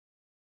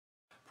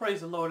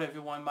Praise the Lord,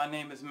 everyone. My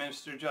name is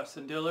Minister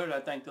Justin Dillard.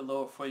 I thank the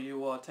Lord for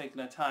you all taking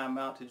the time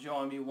out to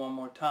join me one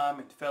more time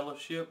in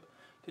fellowship,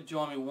 to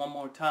join me one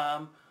more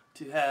time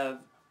to have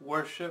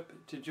worship,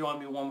 to join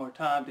me one more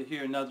time to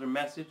hear another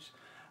message.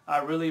 I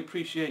really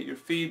appreciate your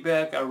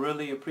feedback. I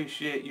really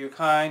appreciate your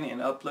kind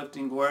and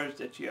uplifting words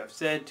that you have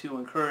said to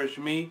encourage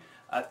me.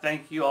 I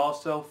thank you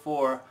also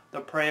for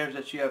the prayers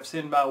that you have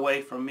sent my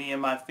way from me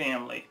and my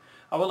family.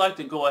 I would like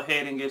to go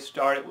ahead and get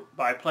started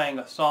by playing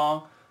a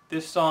song.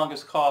 This song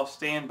is called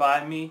Stand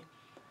By Me,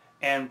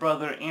 and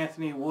Brother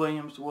Anthony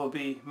Williams will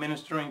be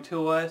ministering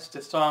to us.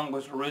 The song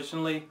was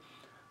originally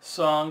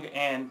sung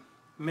and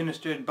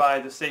ministered by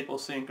the staple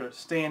singer,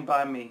 Stand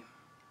By Me.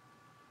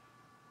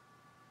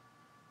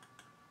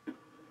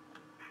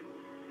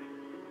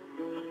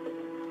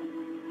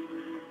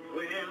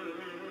 When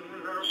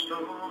the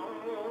storm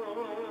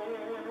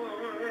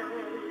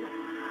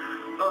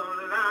of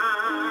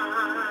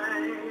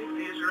life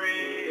is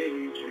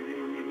raging,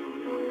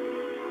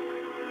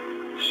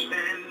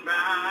 stand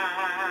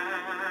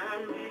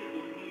by me.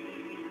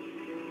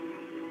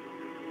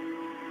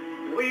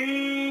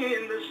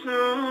 When the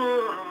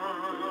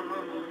storm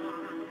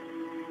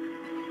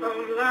of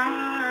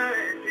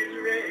life is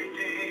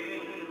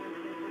raging,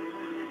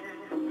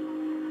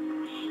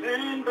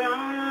 stand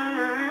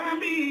by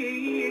me.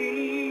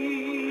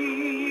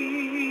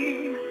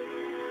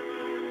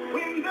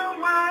 When the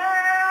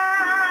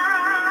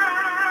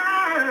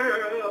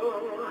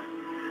world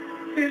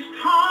is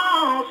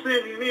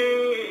tossing me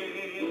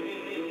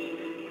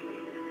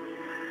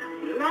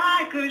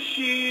like a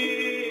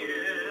ship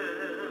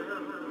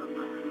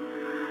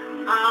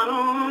out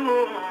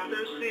on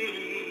the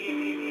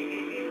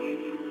sea,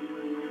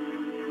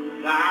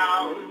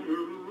 thou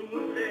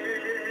rulest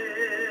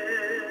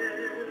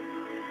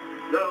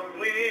the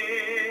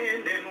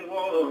wind and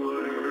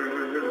water,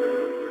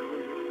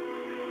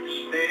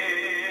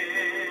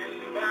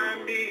 stand by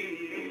me.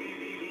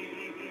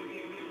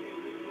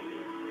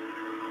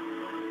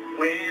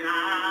 When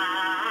I'm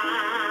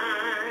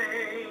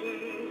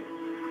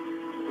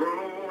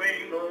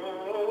growing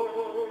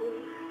old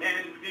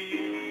and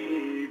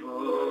feeble,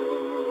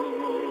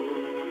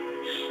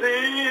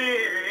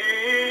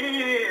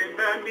 stand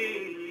by me.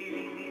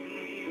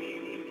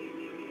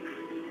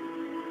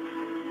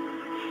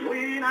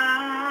 When I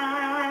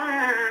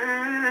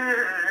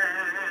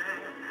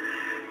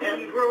am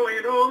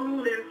growing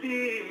old and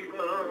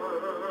feeble,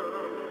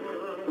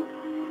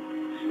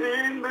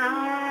 stand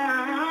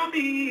by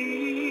me.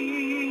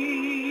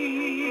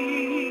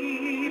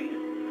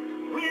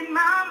 When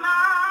my life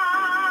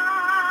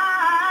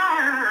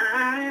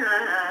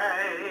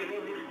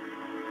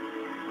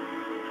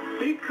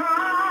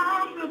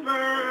becomes a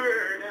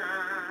burden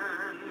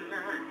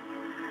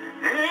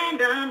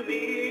and I'm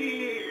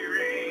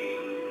nearing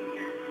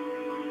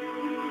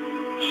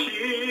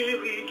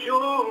chilly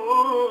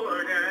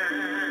Jordan,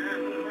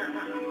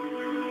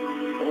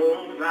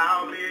 oh thou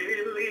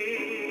lily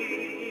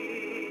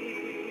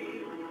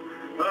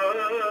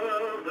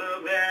of the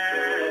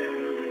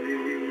valley,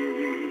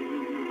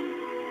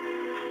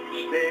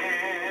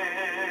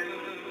 stand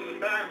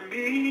by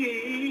me.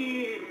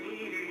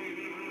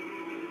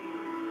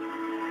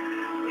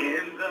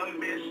 In the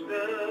midst of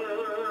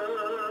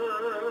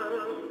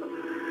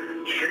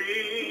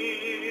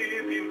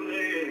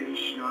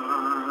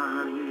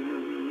tribulation,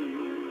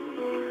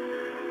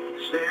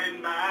 stand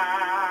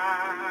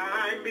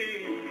by me.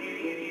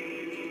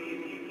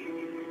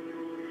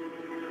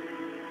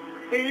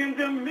 In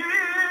the midst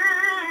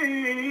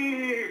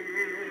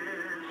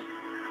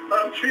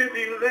of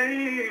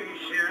tribulation,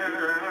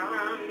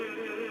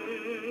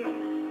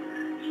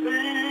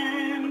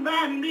 stand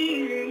by me.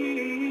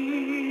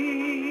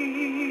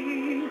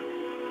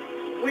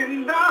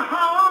 When the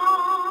host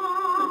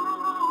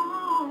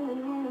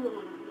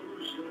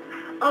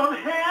of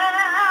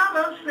hell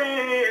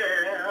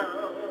assails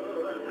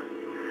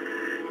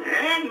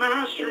and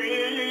my strength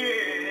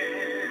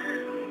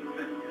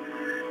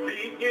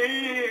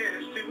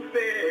begins to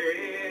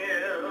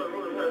fail,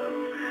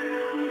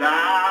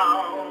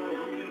 thou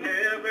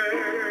never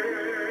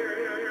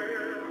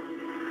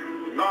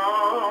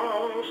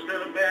lost a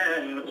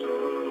battle,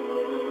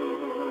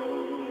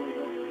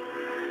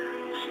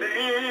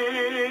 stand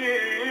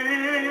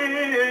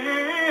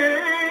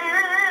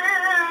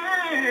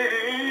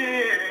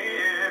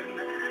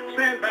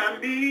by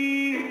me.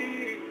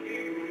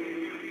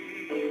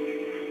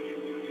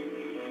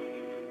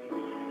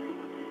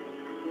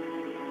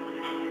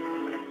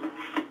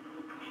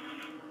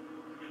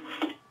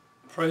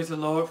 Praise the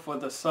Lord for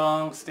the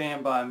song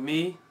Stand By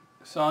Me,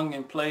 sung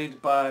and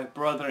played by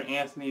Brother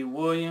Anthony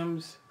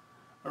Williams,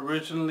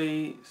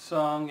 originally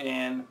sung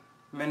and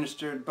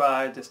ministered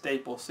by the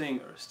staple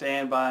singer,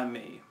 Stand By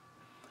Me.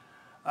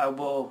 I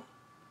will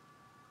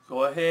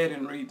go ahead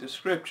and read the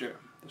scripture.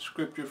 The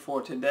scripture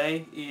for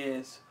today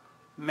is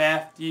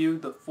Matthew,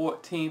 the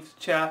 14th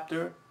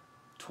chapter,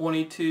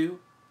 22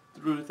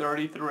 through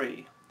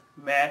 33.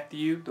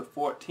 Matthew, the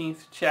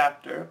 14th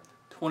chapter,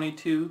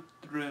 22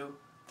 through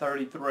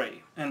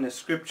 33. And the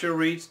scripture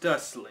reads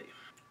thusly: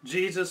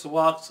 Jesus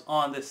walks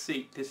on the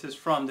sea. This is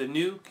from the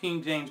New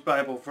King James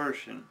Bible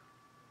Version.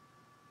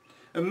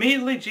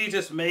 Immediately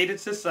Jesus made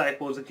his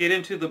disciples get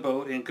into the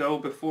boat and go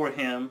before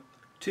him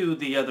to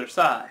the other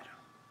side,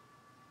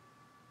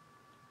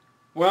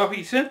 while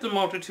he sent the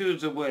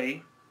multitudes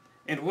away.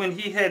 And when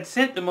he had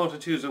sent the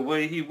multitudes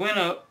away, he went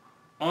up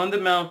on the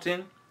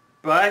mountain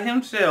by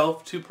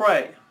himself to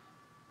pray.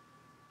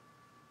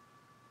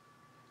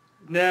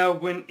 Now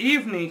when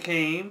evening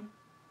came,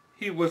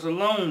 he was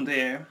alone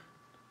there,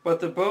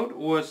 but the boat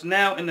was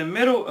now in the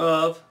middle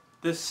of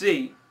the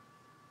sea,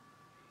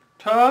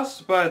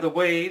 tossed by the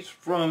waves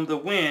from the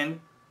wind,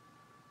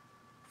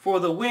 for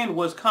the wind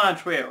was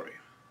contrary.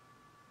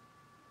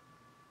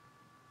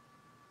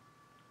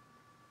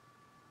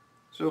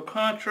 So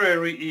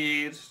contrary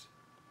is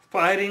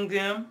fighting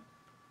them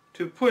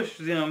to push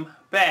them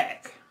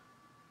back.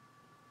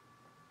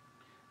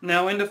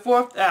 Now in the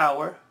 4th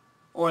hour,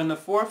 or in the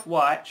 4th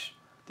watch,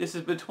 this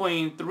is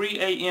between 3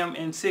 a.m.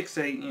 and 6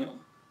 a.m.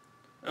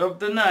 of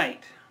the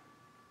night,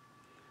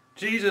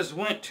 Jesus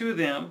went to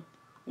them,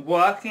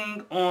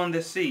 walking on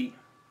the sea.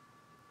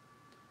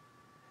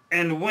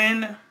 And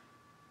when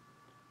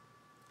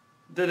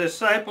the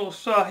disciples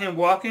saw him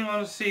walking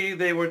on the sea,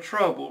 they were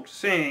troubled,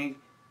 saying,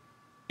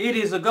 "It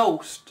is a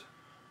ghost."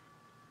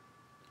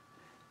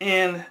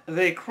 And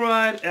they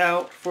cried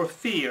out for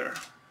fear.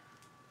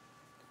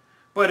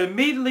 But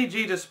immediately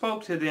Jesus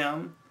spoke to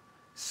them,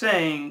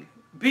 saying,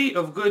 "Be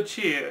of good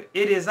cheer,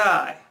 it is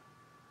I.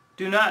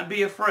 Do not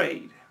be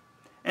afraid."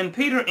 And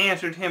Peter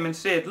answered him and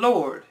said,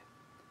 "Lord,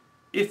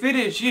 if it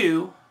is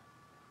you,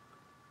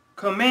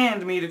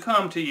 command me to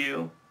come to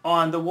you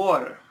on the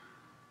water."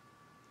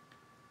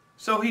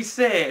 So he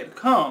said,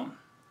 "Come."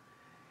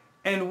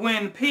 And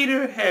when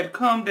Peter had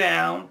come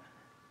down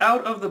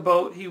out of the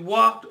boat, he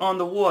walked on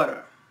the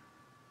water.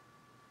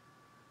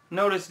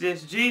 Notice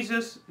this,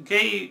 Jesus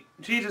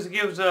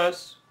gives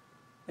us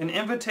an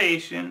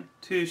invitation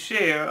to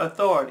share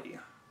authority.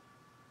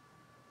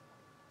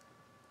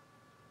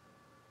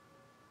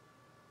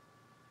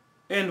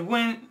 And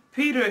when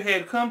Peter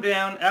had come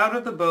down out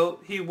of the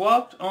boat, he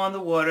walked on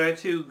the water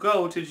to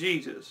go to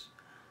Jesus.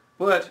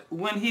 But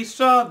when he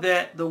saw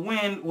that the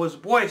wind was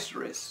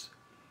boisterous,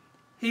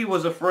 he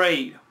was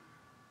afraid.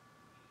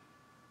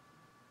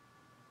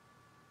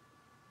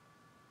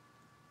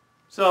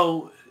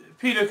 So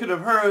Peter could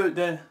have heard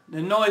the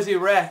noisy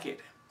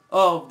racket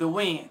of the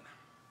wind.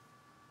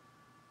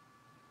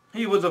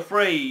 He was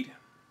afraid.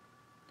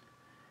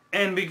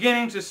 And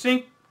beginning to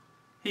sink,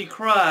 he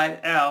cried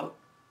out,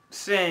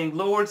 saying,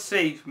 "Lord,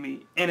 save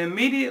me." And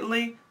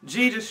immediately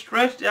Jesus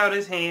stretched out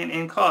his hand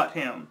and caught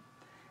him,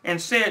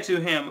 and said to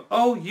him,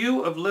 "O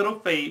you of little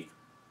faith,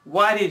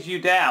 why did you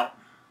doubt?"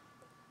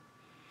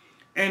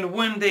 And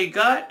when they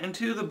got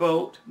into the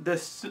boat,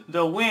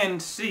 the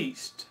wind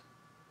ceased.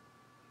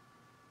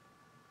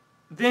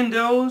 Then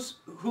those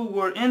who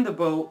were in the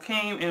boat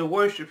came and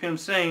worshipped him,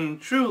 saying,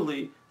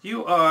 "Truly,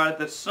 you are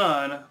the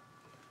Son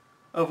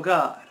of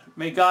God."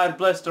 May God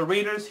bless the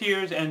readers,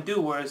 hearers, and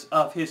doers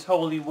of his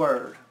holy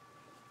word.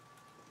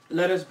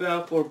 Let us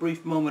bow for a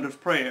brief moment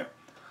of prayer.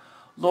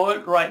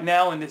 Lord, right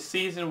now in this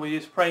season, we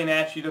just pray and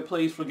ask you to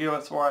please forgive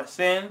us for our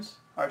sins,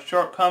 our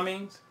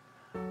shortcomings,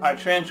 our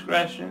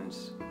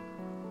transgressions.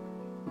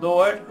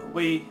 Lord,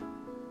 we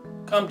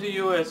come to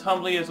you as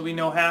humbly as we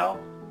know how.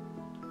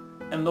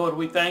 And Lord,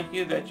 we thank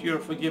you that you're a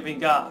forgiving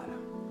God.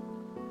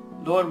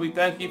 Lord, we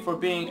thank you for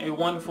being a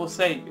wonderful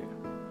Savior,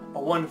 a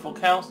wonderful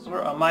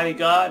Counselor, a mighty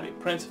God, a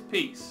Prince of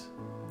Peace.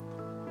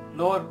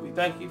 Lord, we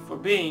thank you for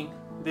being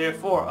there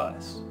for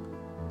us.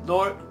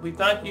 Lord, we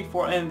thank you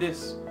for in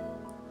this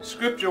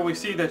scripture we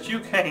see that you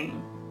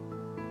came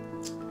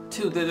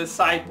to the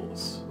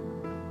disciples.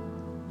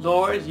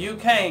 Lord, you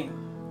came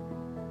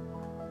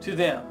to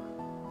them.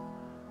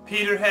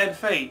 Peter had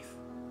faith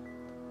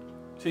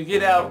to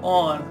get out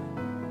on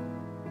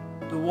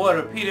the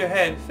water. Peter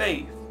had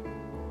faith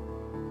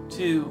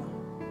to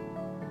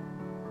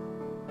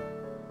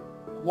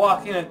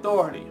walk in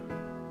authority.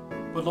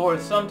 But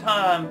Lord,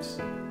 sometimes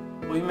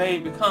we may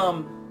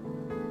become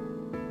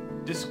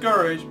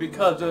discouraged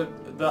because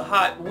of the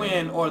hot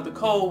wind or the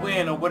cold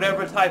wind or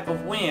whatever type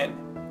of wind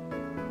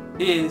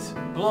is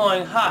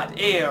blowing, hot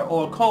air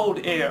or cold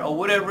air or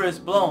whatever is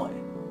blowing.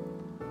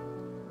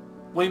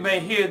 We may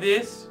hear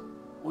this.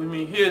 We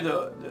may hear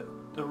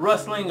the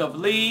rustling of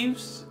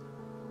leaves.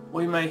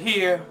 We may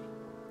hear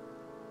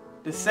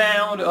the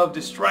sound of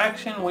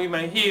distraction. We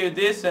may hear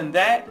this and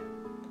that.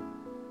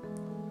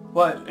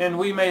 And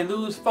we may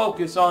lose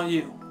focus on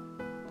you.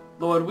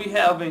 Lord, we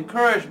have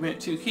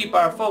encouragement to keep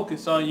our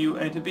focus on you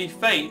and to be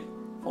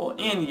faithful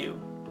in you.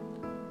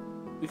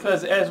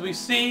 Because as we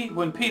see,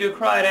 when Peter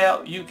cried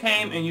out, you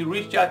came and you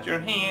reached out your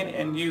hand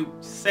and you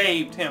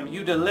saved him.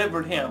 You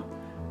delivered him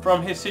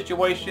from his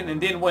situation. And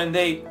then when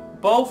they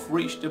both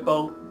reached the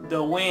boat,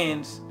 the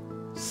winds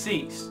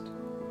ceased.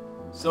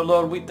 So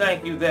Lord, we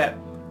thank you that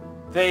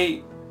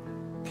they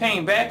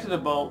came back to the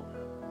boat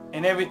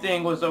and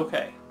everything was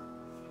okay.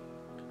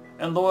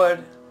 And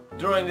Lord,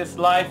 during this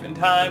life and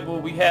time where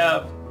we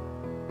have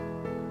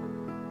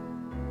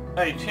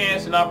a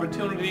chance and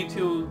opportunity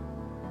to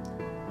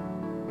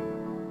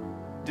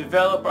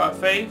develop our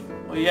faith,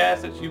 we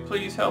ask that you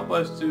please help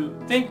us to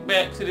think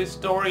back to this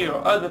story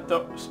or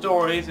other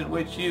stories in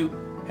which you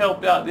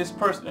helped out this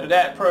person or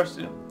that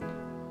person.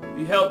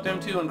 You helped them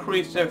to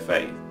increase their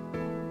faith.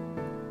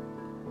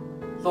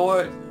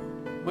 Lord,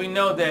 we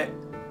know that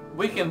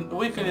we can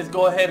just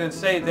go ahead and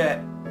say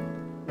that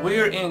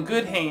we're in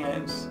good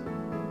hands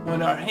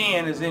when our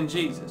hand is in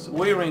Jesus.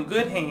 We're in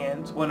good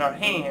hands when our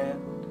hand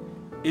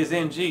is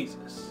in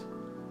Jesus.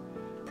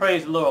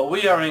 Praise the Lord.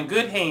 We are in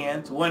good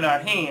hands when our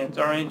hands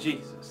are in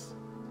Jesus.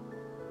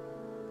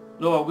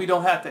 Lord, we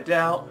don't have to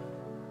doubt.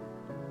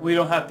 We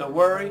don't have to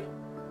worry.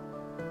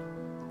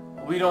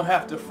 We don't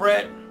have to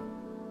fret.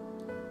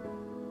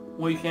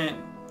 We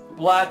can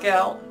block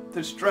out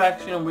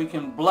distraction. We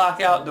can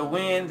block out the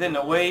winds and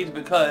the waves,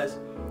 because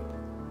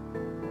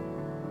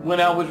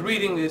when I was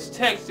reading this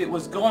text, it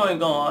was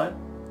going on.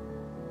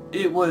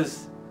 It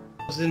was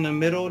in the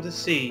middle of the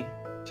sea,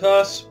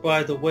 tossed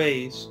by the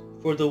waves,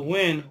 for the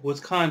wind was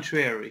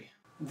contrary.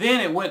 Then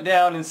it went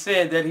down and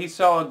said that he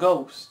saw a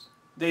ghost.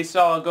 They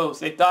saw a ghost.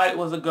 They thought it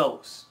was a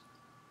ghost.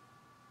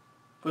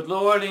 But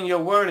Lord, in your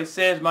word it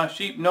says, my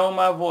sheep know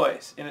my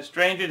voice, and a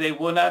stranger they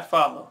will not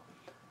follow.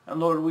 And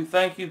Lord, we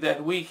thank you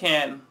that we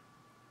can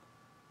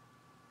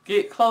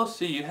get close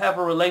to you, have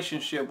a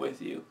relationship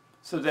with you,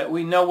 so that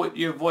we know what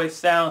your voice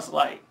sounds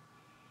like,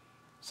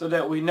 so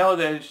that we know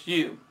that it's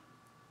you.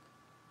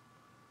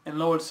 And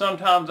Lord,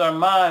 sometimes our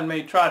mind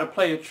may try to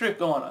play a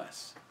trick on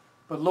us.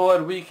 But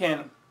Lord, we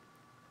can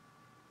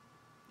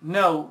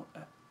know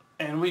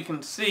and we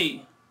can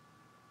see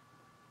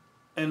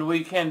and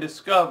we can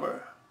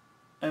discover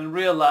and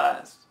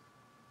realize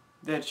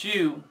that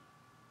you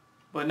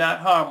will not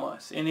harm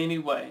us in any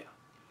way.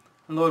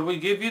 And Lord, we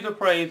give you the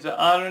praise,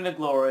 the honor, and the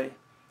glory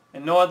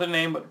in no other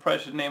name but the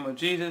precious name of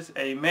Jesus.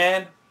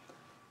 Amen,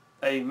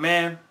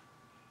 amen,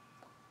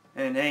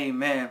 and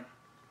amen.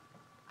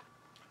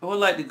 I would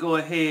like to go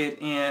ahead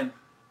and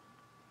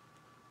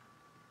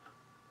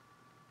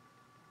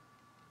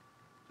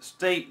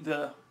state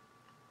the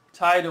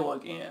title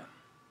again.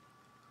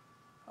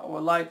 I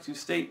would like to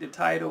state the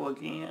title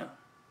again.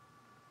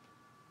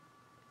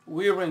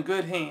 We're in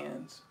good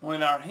hands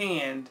when our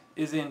hand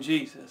is in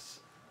Jesus.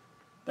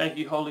 Thank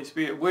you, Holy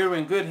Spirit. We're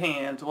in good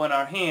hands when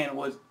our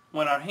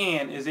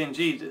hand is in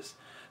Jesus.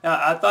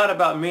 Now, I thought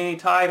about many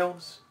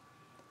titles,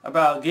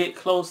 about get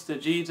close to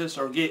Jesus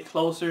or get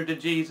closer to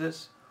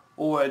Jesus,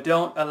 or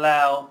don't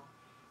allow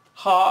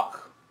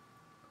hawk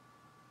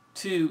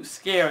to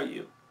scare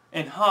you.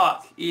 And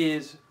hawk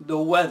is the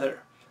weather.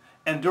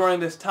 And during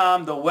this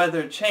time, the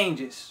weather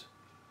changes.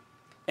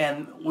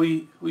 And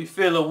we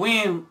feel a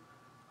wind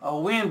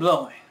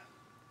blowing.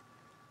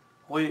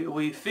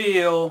 We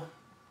feel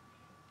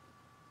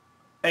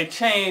a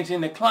change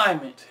in the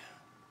climate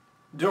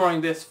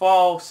during this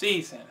fall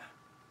season.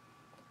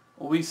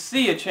 We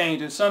see a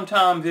change, and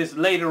sometimes it's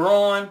later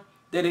on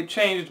that it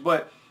changes,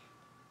 but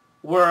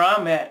where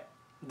I'm at,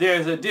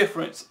 there's a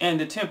difference in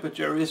the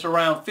temperature. It's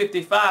around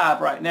 55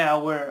 right now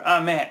where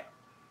I'm at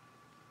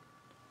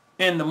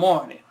in the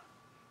morning.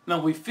 Now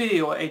we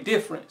feel a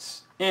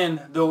difference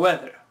in the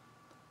weather.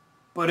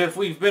 But if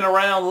we've been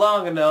around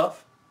long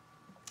enough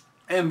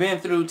and been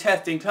through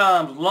testing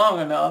times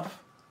long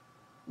enough,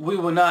 we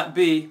will not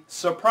be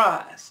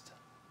surprised.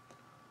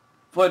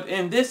 But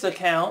in this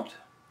account,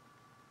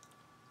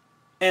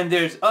 and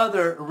there's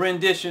other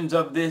renditions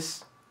of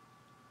this,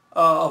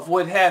 of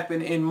what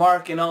happened in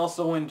Mark and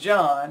also in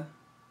John,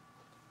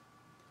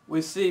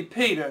 we see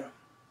Peter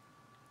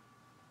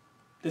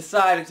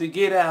decided to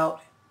get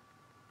out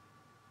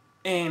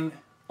and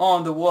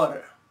on the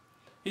water.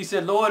 He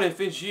said, Lord,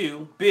 if it's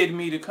you, bid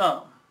me to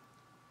come.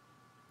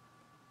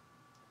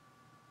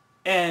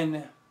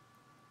 And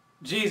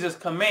Jesus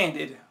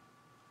commanded,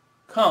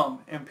 come,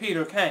 and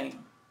Peter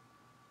came.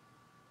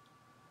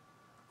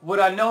 What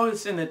I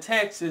noticed in the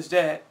text is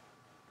that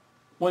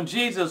when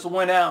Jesus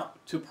went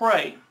out to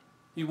pray,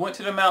 he went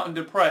to the mountain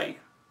to pray.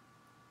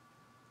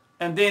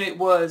 And then it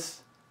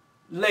was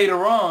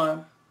later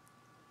on,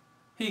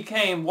 he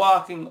came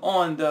walking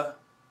on the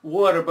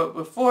water. But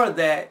before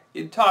that,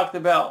 it talked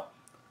about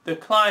the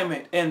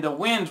climate and the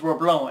winds were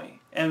blowing.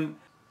 And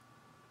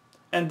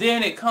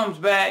then it comes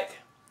back,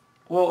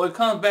 well, it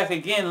comes back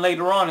again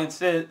later on and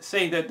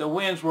say that the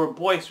winds were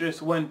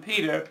boisterous when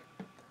Peter's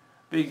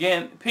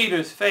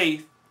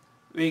faith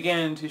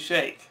began to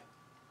shake.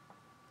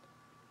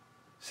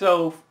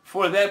 So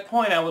for that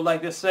point, I would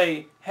like to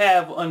say,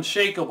 have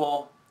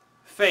unshakable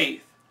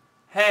faith.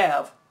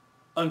 Have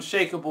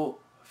unshakable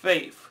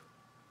faith.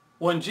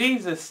 When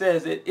Jesus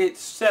says it, it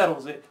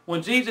settles it.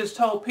 When Jesus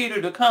told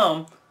Peter to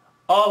come,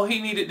 all he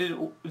needed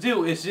to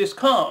do is just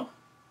come.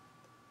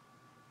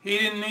 He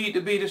didn't need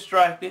to be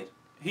distracted.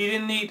 He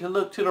didn't need to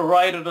look to the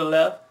right or the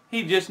left.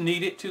 He just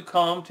needed to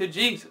come to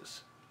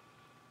Jesus.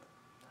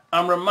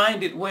 I'm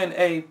reminded when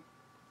a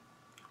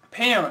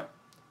parent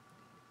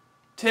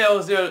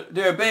tells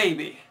their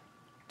baby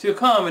to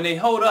come and they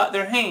hold out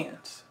their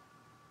hands.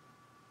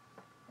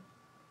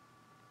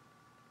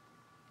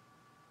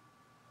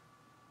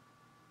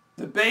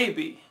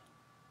 baby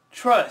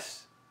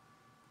trusts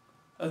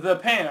the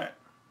parent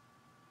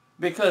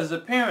because the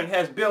parent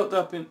has built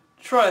up in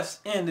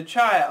trust in the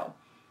child.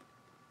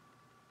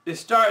 It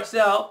starts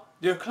out,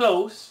 they're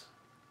close,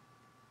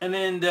 and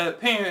then the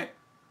parent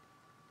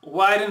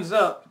widens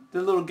up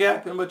the little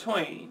gap in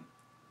between.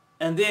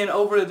 And then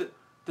over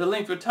the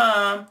length of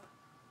time,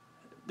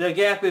 the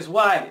gap is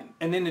widened.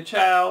 And then the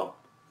child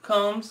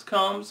comes,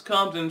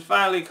 and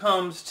finally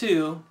comes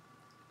to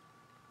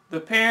the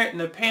parent, and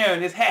the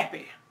parent is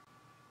happy.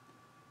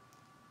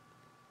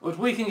 But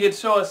we can get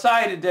so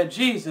excited that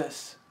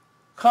Jesus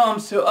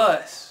comes to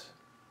us.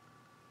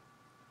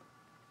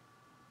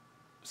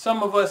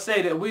 Some of us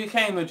say that we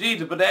came to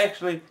Jesus, but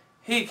actually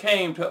he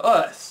came to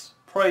us.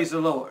 Praise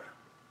the Lord.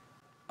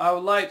 I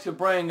would like to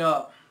bring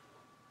up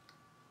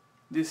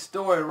this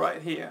story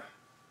right here.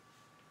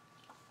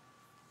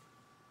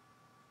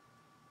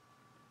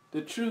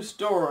 The true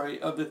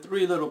story of the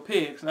three little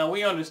pigs. Now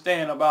we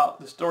understand about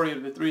the story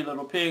of the three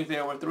little pigs.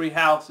 There were three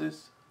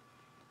houses.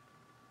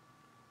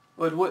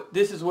 But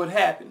this is what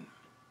happened.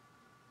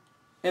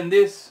 In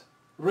this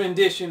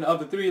rendition of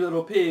the three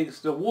little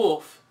pigs, the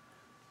wolf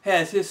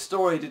has his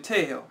story to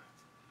tell.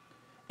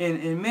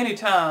 And many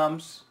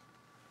times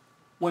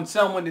when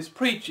someone is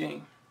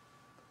preaching,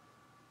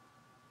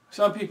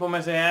 some people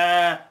may say,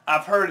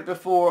 I've heard it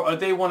before, or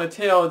they want to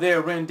tell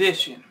their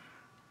rendition.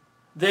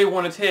 They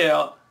want to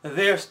tell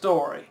their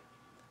story.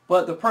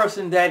 But the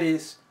person that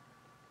is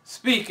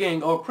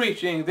speaking or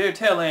preaching, they're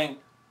telling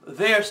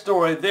their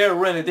story, their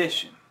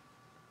rendition.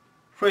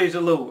 Praise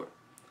the Lord.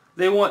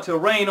 They want to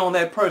rain on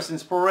that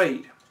person's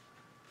parade.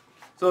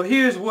 So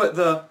here's what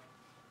the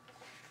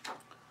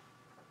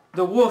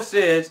wolf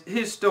says,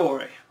 his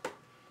story.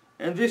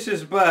 And this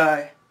is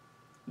by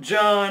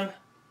John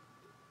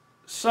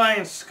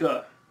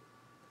Scienska,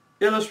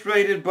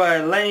 illustrated by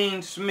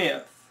Lane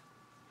Smith.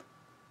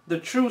 The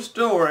true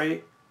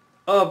story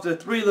of the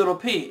three little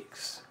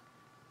pigs.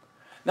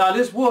 Now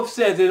this wolf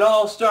says it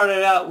all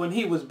started out when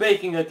he was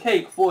baking a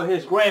cake for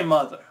his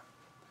grandmother.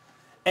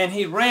 And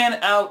he ran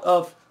out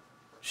of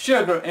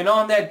sugar, and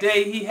on that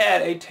day he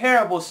had a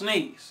terrible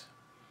sneeze.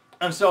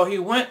 And so he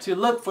went to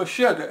look for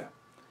sugar,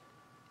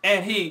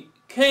 and he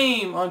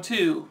came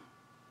unto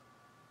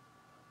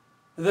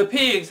the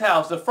pig's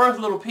house, the first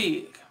little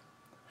pig.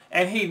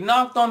 And he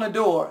knocked on the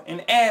door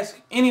and asked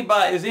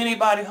anybody, is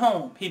anybody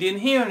home? He didn't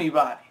hear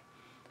anybody.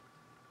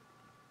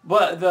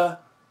 But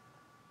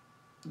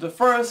the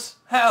first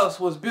house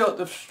was built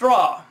of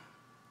straw.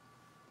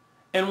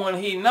 And when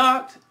he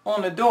knocked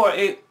on the door,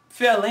 it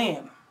fell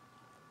in.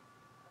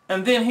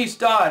 And then he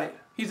started.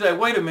 He's like,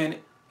 wait a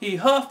minute. He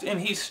huffed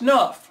and he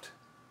snuffed.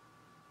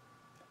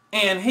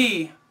 And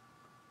he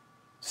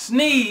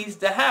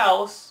sneezed the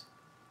house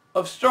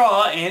of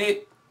straw, and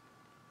it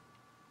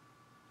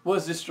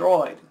was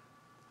destroyed.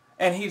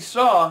 And he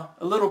saw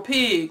a little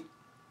pig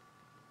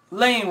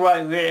laying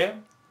right there,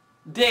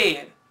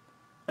 dead.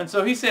 And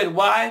so he said,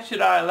 why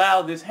should I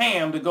allow this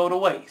ham to go to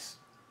waste?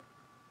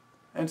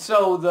 And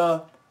so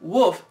the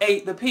wolf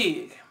ate the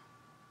pig.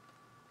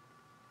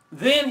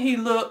 Then he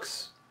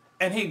looks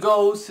and he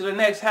goes to the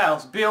next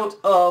house built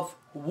of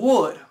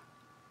wood.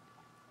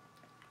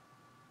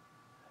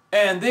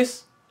 And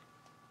this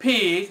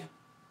pig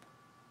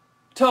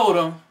told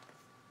him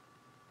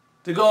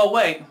to go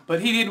away,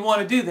 but he didn't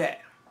want to do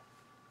that.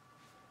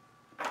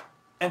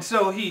 And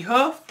so he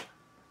huffed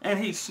and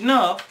he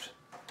snuffed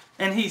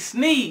and he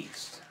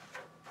sneezed.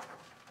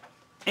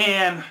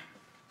 And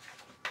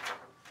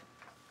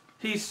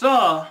he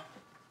saw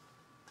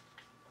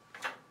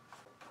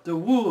the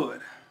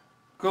wood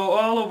go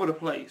all over the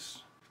place.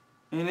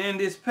 And in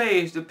this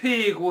page, the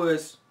pig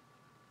was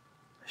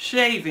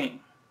shaving.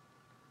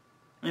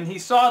 And he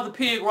saw the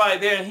pig right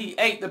there, and he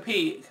ate the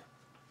pig.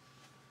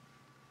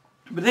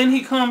 But then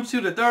he comes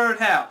to the third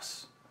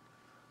house.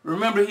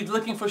 Remember, he's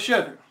looking for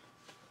sugar.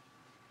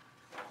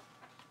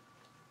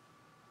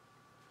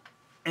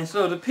 And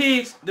so the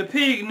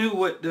pig knew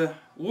what the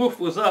wolf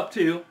was up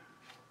to.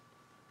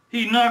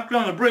 He knocked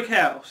on the brick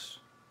house.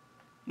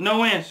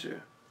 No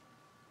answer.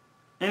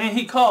 And then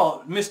he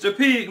called, Mr.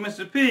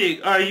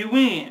 Pig, are you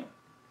in?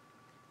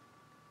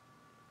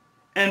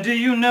 And do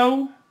you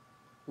know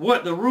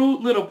what the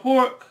rude little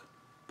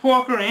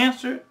porker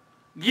answered?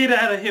 Get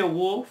out of here,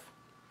 wolf.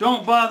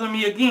 Don't bother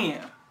me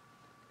again.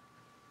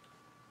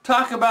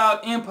 Talk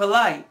about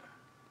impolite.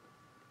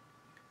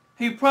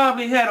 He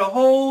probably had a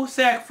whole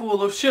sack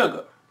full of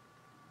sugar.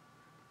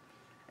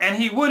 And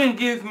he wouldn't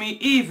give me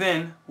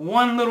even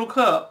one little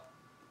cup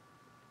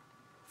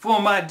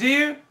for my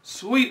dear,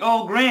 sweet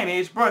old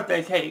granny's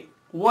birthday cake.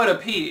 What a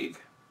pig.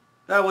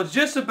 I was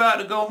just about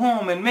to go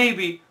home and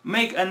maybe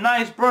make a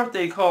nice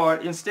birthday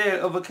card instead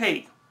of a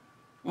cake.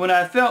 When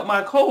I felt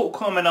my cold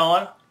coming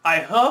on, I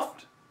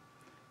huffed,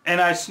 and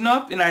I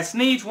snuffed, and I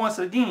sneezed once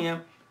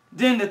again.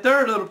 Then the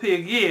third little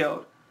pig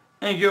yelled,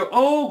 and your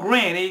old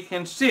granny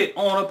can sit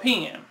on a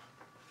pen.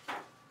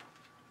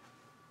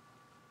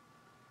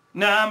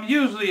 Now, I'm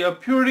usually a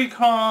pretty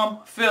calm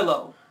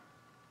fellow.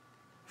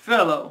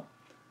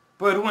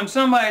 But when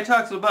somebody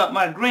talks about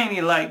my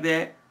granny like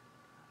that,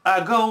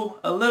 I go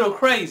a little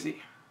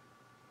crazy.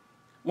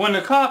 When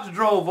the cops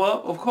drove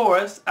up, of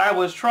course, I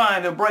was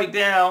trying to break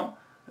down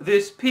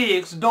this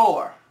pig's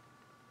door.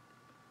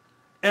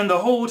 And the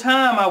whole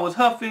time I was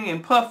huffing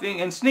and puffing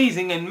and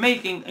sneezing and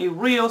making a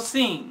real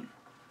scene.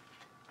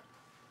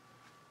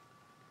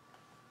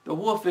 The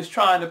wolf is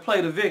trying to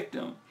play the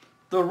victim.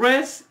 The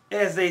rest,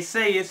 as they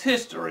say, is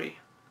history.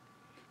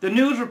 The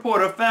news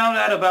reporter found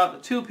out about the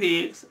 2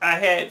 pigs I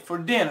had for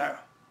dinner.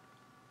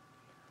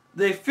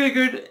 They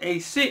figured a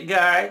sick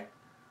guy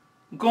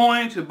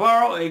going to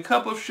borrow a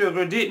cup of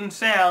sugar didn't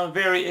sound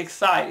very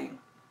exciting.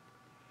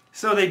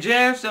 So they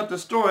jazzed up the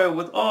story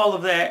with all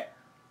of that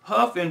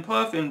huff and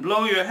puff and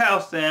blow your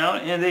house down,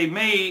 and they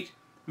made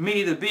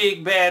me the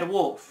big bad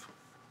wolf.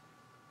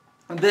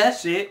 And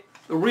that's it.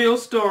 The real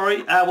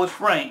story. I was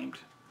framed.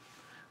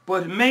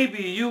 But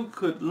maybe you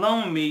could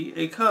loan me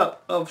a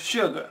cup of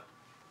sugar.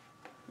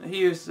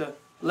 Here's the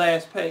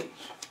last page.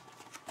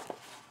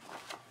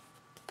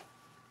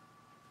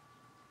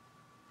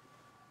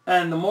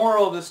 And the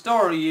moral of the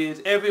story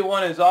is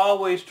everyone is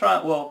always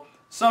trying, well,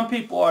 some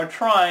people are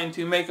trying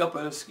to make up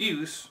an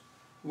excuse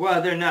why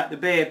they're not the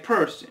bad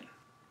person.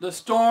 The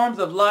storms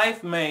of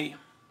life may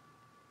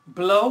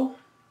blow,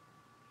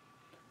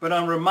 but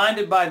I'm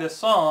reminded by the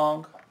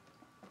song,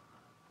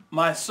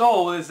 my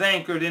soul is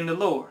anchored in the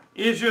Lord.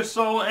 Is your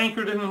soul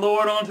anchored in the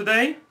Lord on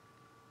today?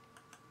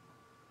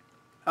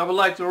 I would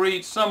like to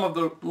read some of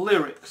the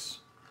lyrics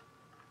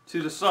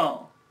to the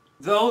song.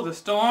 Though the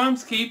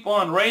storms keep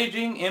on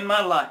raging in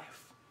my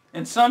life,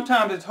 and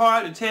sometimes it's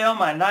hard to tell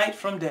my night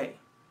from day,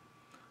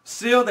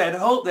 still that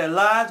hope that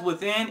lies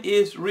within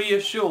is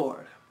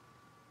reassured.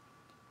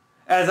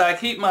 As I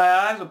keep my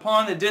eyes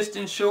upon the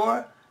distant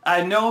shore,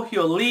 I know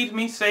He'll lead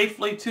me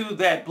safely to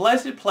that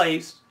blessed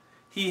place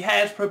He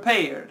has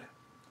prepared.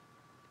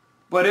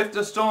 But if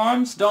the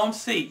storms don't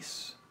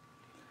cease,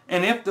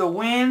 and if the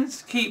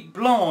winds keep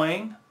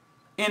blowing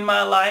in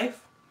my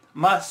life,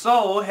 my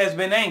soul has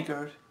been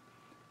anchored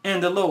in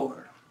the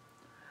Lord.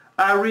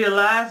 I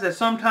realize that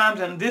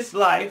sometimes in this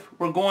life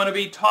we're going to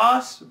be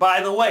tossed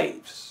by the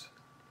waves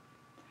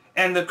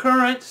and the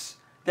currents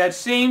that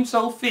seem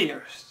so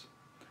fierce.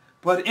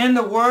 But in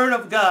the Word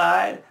of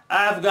God,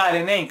 I've got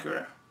an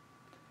anchor,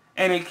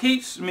 and it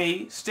keeps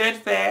me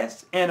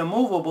steadfast and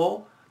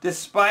immovable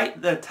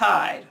despite the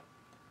tide.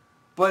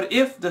 But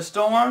if the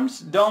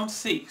storms don't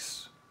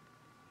cease,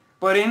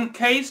 but in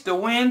case the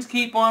winds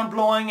keep on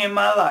blowing in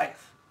my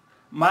life,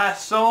 my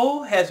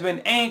soul has been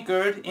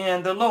anchored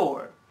in the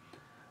Lord.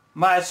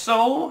 My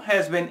soul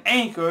has been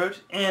anchored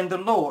in the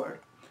Lord.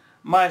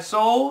 My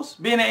soul's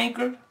been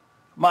anchored.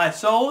 My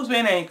soul's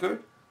been anchored.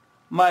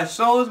 My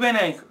soul's been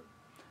anchored.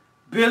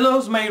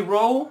 Billows may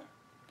roll,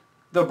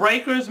 the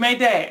breakers may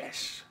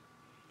dash.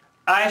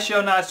 I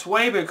shall not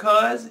sway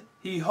because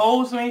He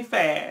holds me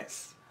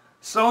fast.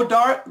 So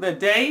dark the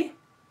day,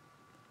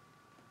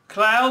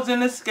 clouds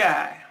in the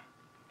sky.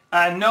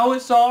 I know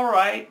it's all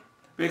right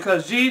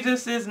because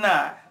Jesus is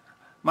nigh.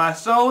 My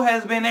soul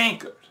has been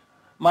anchored.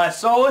 My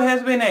soul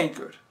has been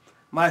anchored.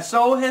 My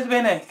soul has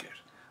been anchored.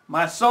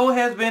 My soul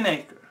has been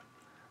anchored.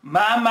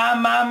 My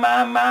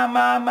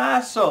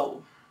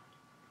soul.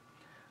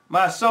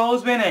 My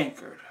soul's been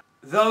anchored.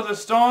 Though the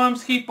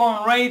storms keep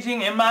on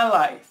raging in my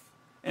life,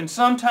 and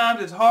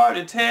sometimes it's hard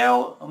to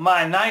tell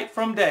my night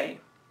from day,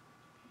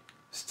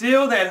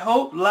 still that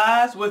hope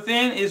lies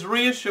within is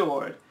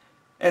reassured.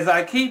 As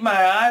I keep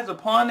my eyes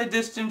upon the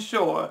distant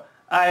shore,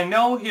 I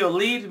know He'll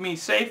lead me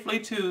safely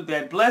to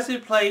that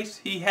blessed place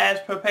He has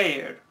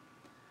prepared.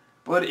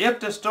 But if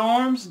the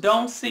storms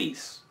don't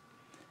cease,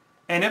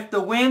 and if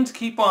the winds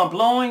keep on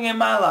blowing in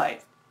my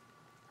life,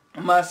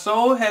 my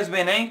soul has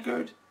been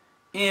anchored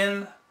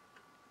in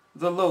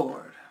the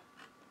Lord.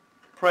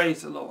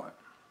 Praise the Lord.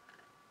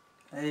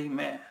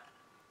 Amen.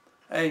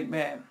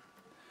 Amen.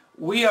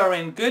 We are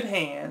in good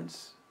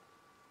hands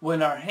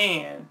when our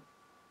hand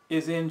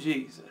is in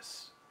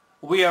Jesus.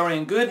 We are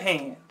in good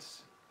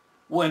hands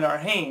when our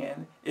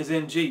hand is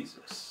in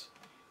Jesus.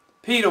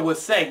 Peter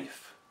was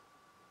safe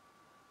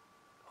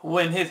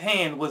when his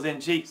hand was in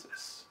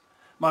Jesus.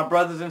 My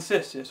brothers and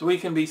sisters, we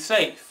can be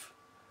safe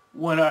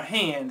when our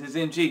hand is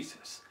in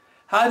Jesus.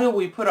 How do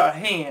we put our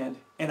hand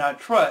and our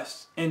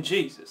trust in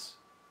Jesus?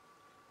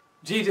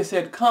 Jesus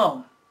said,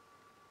 come.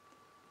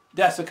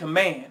 That's a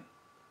command.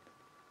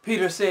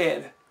 Peter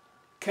said,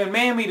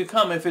 command me to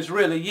come if it's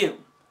really you.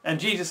 And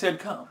Jesus said,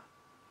 come.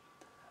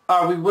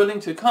 Are we willing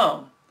to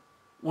come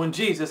when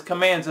Jesus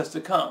commands us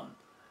to come?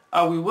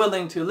 Are we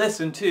willing to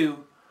listen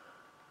to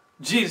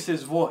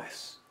Jesus'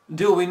 voice?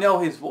 Do we know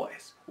His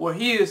voice? Well,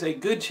 here's a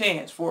good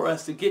chance for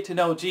us to get to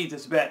know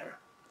Jesus better,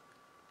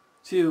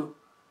 to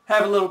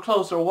have a little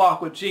closer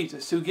walk with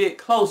Jesus, to get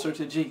closer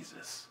to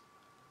Jesus.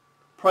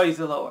 Praise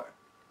the Lord.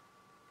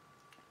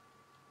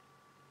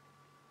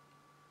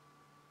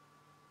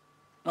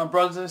 My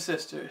brothers and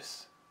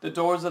sisters, the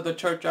doors of the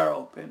church are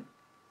open.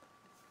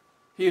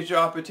 Here's your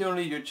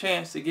opportunity, your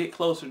chance to get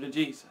closer to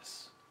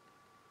Jesus.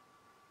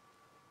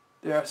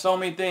 There are so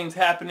many things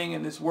happening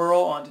in this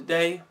world on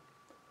today.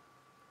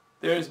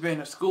 There has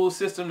been a school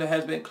system that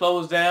has been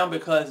closed down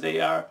because they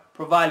are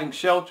providing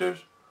shelters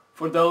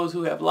for those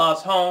who have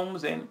lost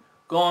homes and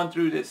gone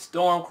through this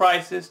storm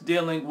crisis,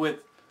 dealing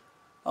with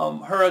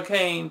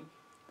Hurricane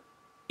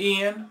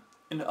Ian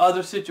and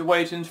other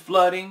situations,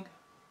 flooding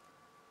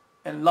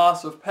and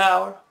loss of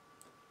power.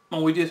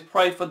 And we just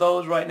pray for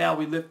those right now.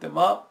 We lift them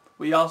up.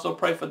 We also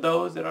pray for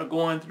those that are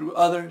going through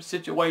other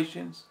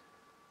situations,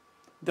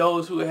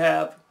 those who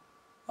have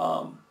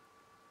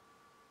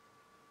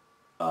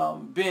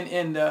been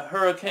in the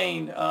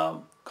hurricane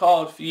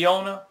called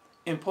Fiona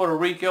in Puerto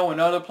Rico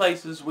and other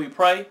places. We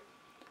pray,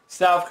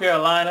 South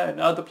Carolina and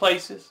other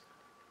places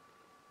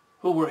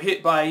who were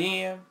hit by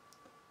Ian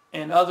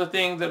and other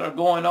things that are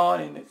going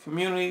on in the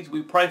communities.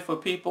 We pray for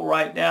people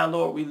right now,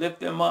 Lord. We lift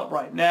them up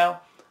right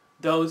now.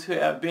 Those who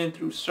have been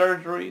through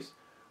surgeries,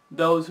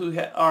 those who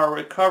are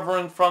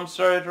recovering from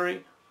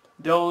surgery,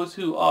 those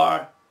who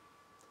are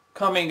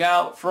coming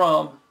out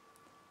from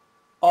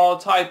all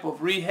type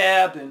of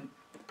rehab, and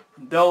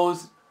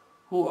those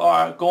who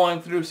are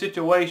going through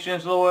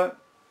situations, Lord.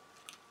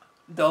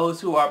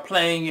 Those who are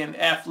playing in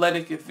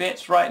athletic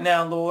events right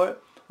now, Lord.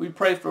 We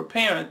pray for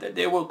parents that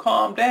they will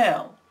calm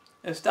down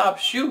and stop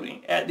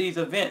shooting at these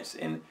events,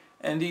 and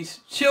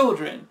these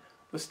children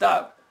will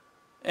stop,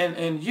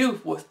 and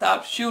youth will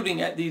stop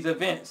shooting at these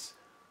events.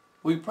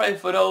 We pray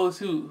for those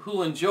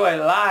who enjoy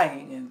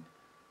lying,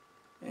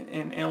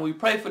 and we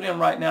pray for them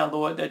right now,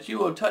 Lord, that you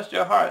will touch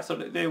their hearts so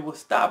that they will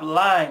stop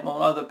lying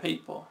on other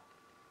people.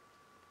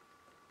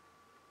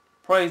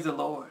 Praise the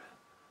Lord.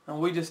 And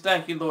we just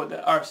thank you, Lord,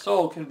 that our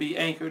soul can be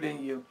anchored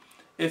in you.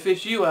 If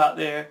it's you out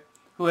there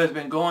who has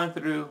been going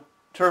through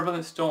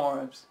turbulent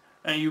storms,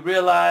 and you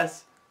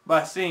realize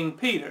by seeing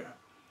Peter,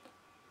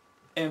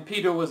 and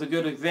Peter was a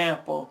good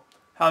example,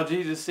 how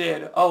Jesus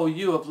said, "Oh,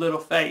 you of little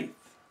faith."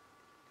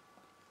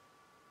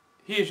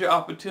 Here's your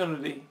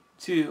opportunity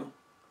to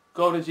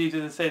go to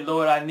Jesus and say,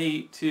 "Lord, I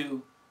need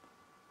to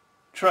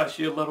trust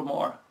you a little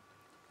more."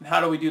 And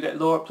how do we do that?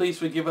 Lord, please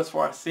forgive us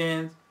for our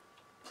sins.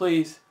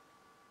 Please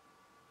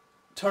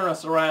turn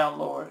us around,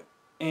 Lord,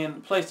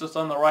 and place us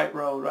on the right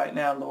road right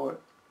now, Lord.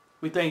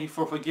 We thank you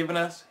for forgiving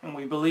us, and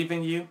we believe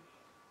in you.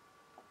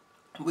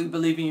 We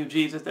believe in you,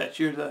 Jesus, that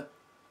you're the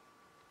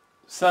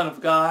Son of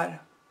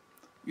God.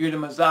 You're the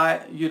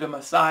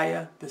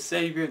Messiah, the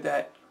Savior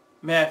that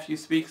Matthew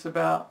speaks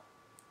about.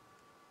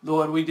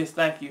 Lord, we just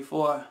thank you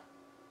for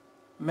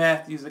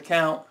Matthew's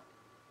account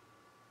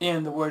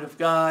in the Word of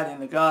God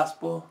and the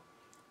Gospel.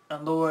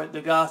 And Lord,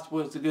 the Gospel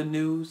is the good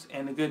news,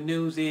 and the good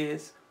news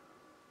is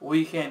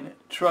we can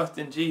trust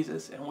in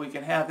Jesus, and we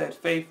can have that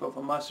faith of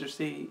a mustard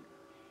seed,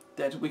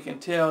 that we can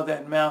tell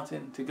that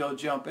mountain to go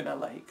jump in a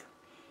lake.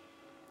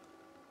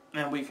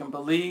 And we can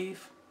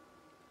believe,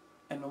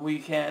 and we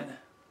can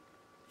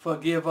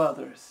forgive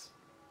others.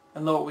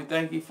 And Lord, we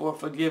thank you for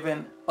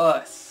forgiving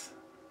us.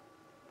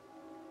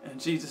 In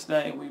Jesus'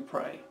 name we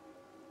pray.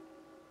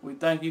 We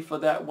thank you for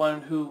that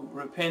one who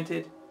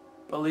repented,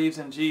 believes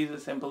in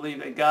Jesus, and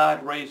believes that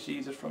God raised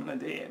Jesus from the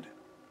dead.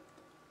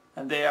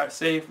 And they are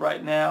safe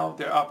right now.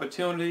 Their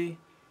opportunity,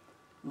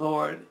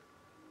 Lord,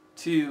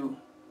 to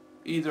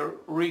either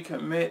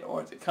recommit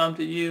or to come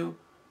to you,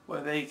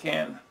 where they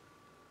can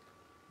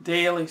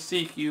daily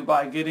seek you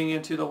by getting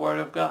into the Word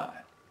of God.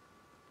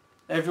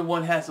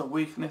 Everyone has a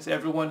weakness.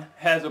 Everyone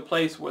has a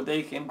place where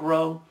they can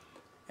grow.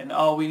 And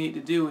all we need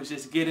to do is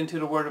just get into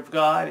the Word of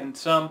God. And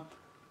some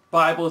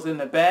Bibles in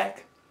the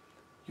back,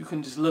 you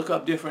can just look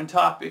up different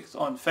topics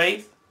on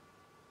faith,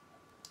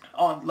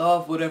 on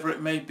love, whatever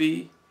it may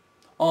be,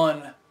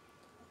 on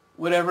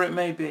whatever it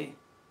may be.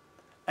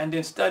 And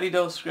then study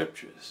those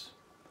scriptures.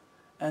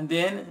 And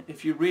then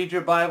if you read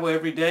your Bible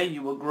every day,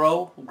 you will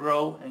grow,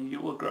 and you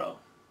will grow.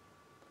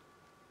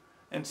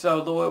 And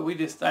so, Lord, we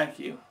just thank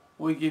you.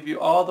 We give you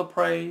all the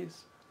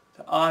praise,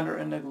 the honor,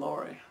 and the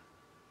glory.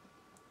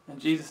 In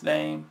Jesus'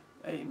 name,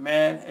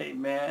 amen,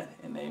 amen,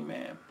 and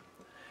amen.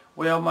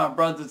 Well, my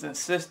brothers and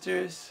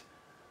sisters,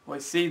 we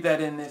see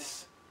that in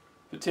this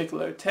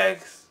particular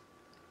text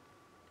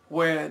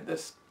where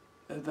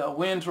the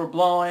winds were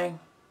blowing,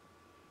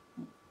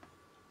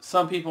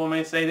 some people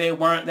may say they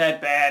weren't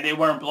that bad, they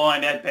weren't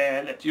blowing that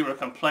bad, that you were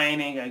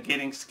complaining and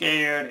getting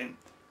scared and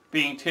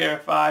being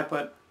terrified,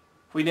 but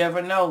we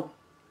never know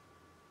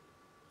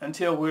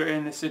until we're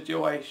in the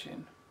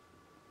situation.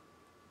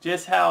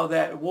 Just how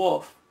that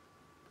wolf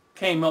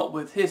came up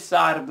with his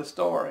side of the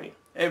story.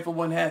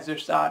 Everyone has their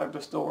side of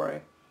the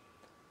story.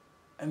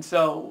 And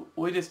so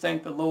we just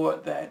thank the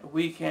Lord that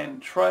we can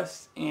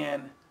trust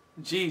in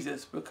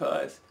Jesus,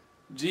 because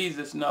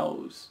Jesus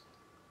knows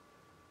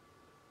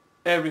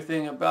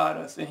everything about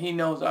us, and he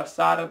knows our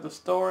side of the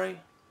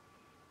story,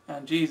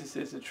 and Jesus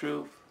is the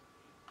truth,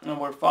 and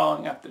we're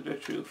following after the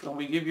truth. And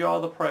we give you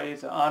all the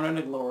praise, the honor, and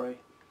the glory.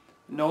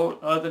 No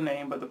other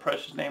name but the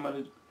precious name of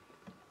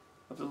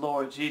the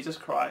Lord Jesus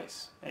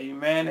Christ.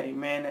 Amen,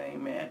 amen, and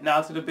amen.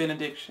 Now to the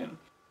benediction.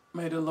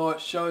 May the Lord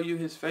show you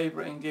his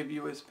favor and give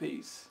you his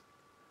peace.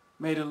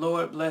 May the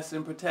Lord bless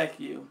and protect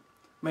you.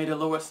 May the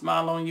Lord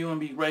smile on you and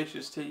be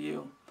gracious to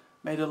you.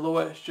 May the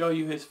Lord show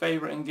you his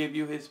favor and give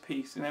you his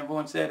peace. And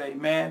everyone said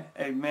amen,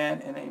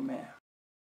 amen, and amen.